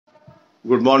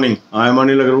Good morning. I am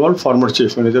Anil Agarwal, former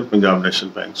Chief Manager, Punjab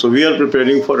National Bank. So we are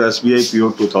preparing for SBI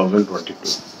PO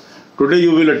 2022. Today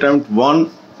you will attempt one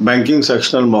banking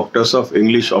sectional mock test of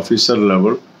English officer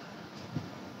level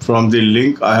from the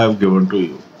link I have given to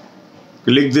you.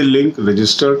 Click the link,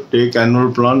 register, take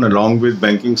annual plan along with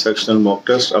banking sectional mock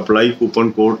test, apply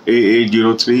coupon code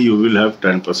AA03, you will have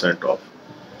 10% off.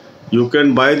 You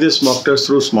can buy this mock test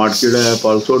through SmartKida app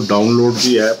also. Download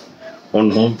the app. On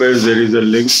home page there is a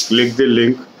link. Click the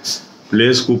link.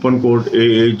 Place coupon code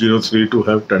AA03 to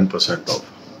have 10% off.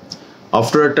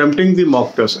 After attempting the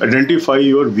mock test, identify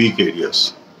your weak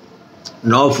areas.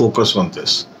 Now focus on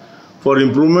this. For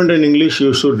improvement in English,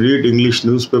 you should read English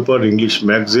newspaper, English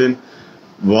magazine,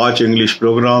 watch English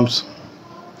programs,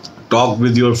 talk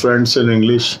with your friends in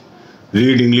English,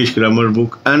 read English grammar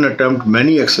book, and attempt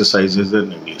many exercises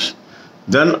in English.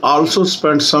 Then also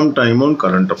spend some time on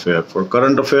current affair. For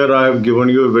current affair, I have given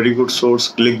you a very good source.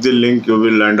 Click the link, you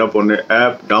will land up on an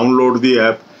app. Download the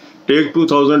app. Take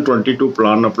 2022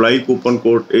 plan, apply coupon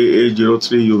code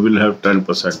AA03, you will have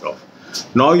 10% off.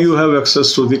 Now you have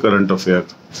access to the current affair.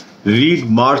 Read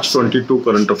March 22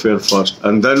 current affair first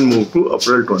and then move to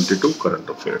April 22 current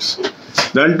affairs.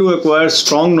 Then to acquire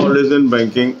strong knowledge in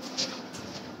banking,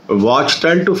 watch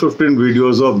 10 to 15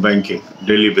 videos of banking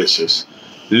daily basis.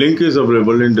 Link is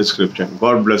available in description.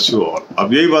 God bless you all.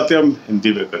 अब यही बातें हम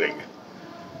हिंदी में करेंगे.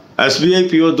 SBI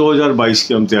PO 2022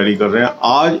 की हम तैयारी कर रहे हैं.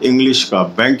 आज इंग्लिश का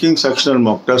banking sectional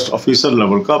mock test officer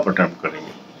level का आप अटेम्प्ट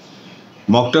करेंगे.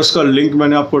 मॉक टेस्ट का लिंक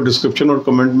मैंने आपको डिस्क्रिप्शन और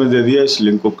कमेंट में दे दिया. इस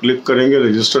लिंक को क्लिक करेंगे,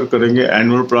 रजिस्टर करेंगे,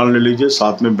 एनुअल प्लान ले लीजिए,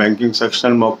 साथ में बैंकिंग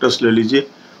सेक्शनल मॉक टेस्ट ले लीजिए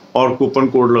और कूपन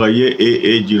कोड लगाइए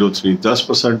AA03.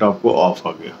 10% आपको ऑफ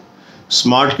आ गया.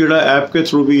 स्मार्टकिडा ऐप के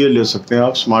थ्रू भी ये ले सकते हैं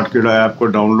आप. स्मार्टकिडा ऐप को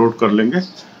डाउनलोड कर लेंगे.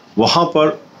 वहाँ पर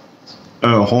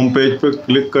होम पेज पे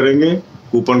क्लिक करेंगे.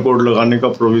 कूपन कोड लगाने का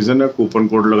प्रोविज़न है. कूपन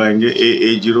कोड लगाएंगे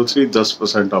AA03.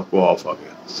 10% आपको ऑफ आ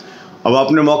गया. अब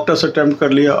आपने मॉक टेस्ट अटैम्प्ट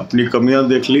कर लिया, अपनी कमियां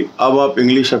देख ली. अब आप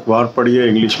इंग्लिश अखबार पढ़िए,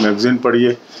 इंग्लिश मैगजीन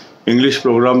पढ़िए, इंग्लिश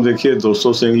प्रोग्राम देखिए,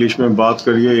 दोस्तों से इंग्लिश में बात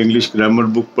करिए, इंग्लिश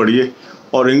ग्रामर बुक पढ़िए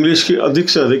और इंग्लिश की अधिक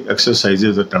से अधिक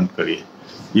एक्सरसाइजेज अटैम्प्ट करिए.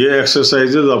 ये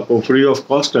एक्सरसाइजेज आपको free of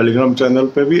cost Telegram channel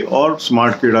पे भी और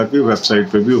स्मार्टकिडा की वेबसाइट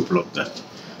पे भी उपलब्ध है.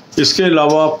 इसके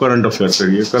अलावा आप करंट अफेयर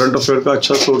करिए. करंट अफेयर का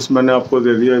अच्छा सोर्स मैंने आपको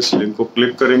दे दिया. इस लिंक को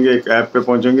क्लिक करेंगे, एक ऐप पे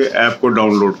पहुंचेंगे, ऐप को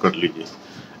डाउनलोड कर लीजिए.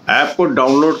 ऐप को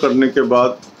डाउनलोड करने के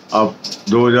बाद आप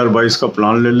 2022 का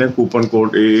प्लान ले लें. कूपन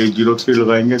कोड AA03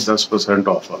 लगाएंगे, 10%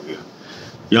 ऑफ आ गया.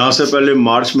 यहाँ से पहले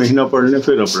मार्च महीना पढ़ लें,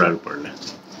 फिर अप्रैल पढ़ लें.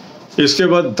 इसके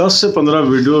बाद 10 से 15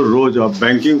 वीडियो रोज आप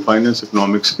बैंकिंग, फाइनेंस,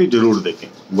 इकोनॉमिक्स की जरूर देखें.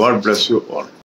 God bless you all.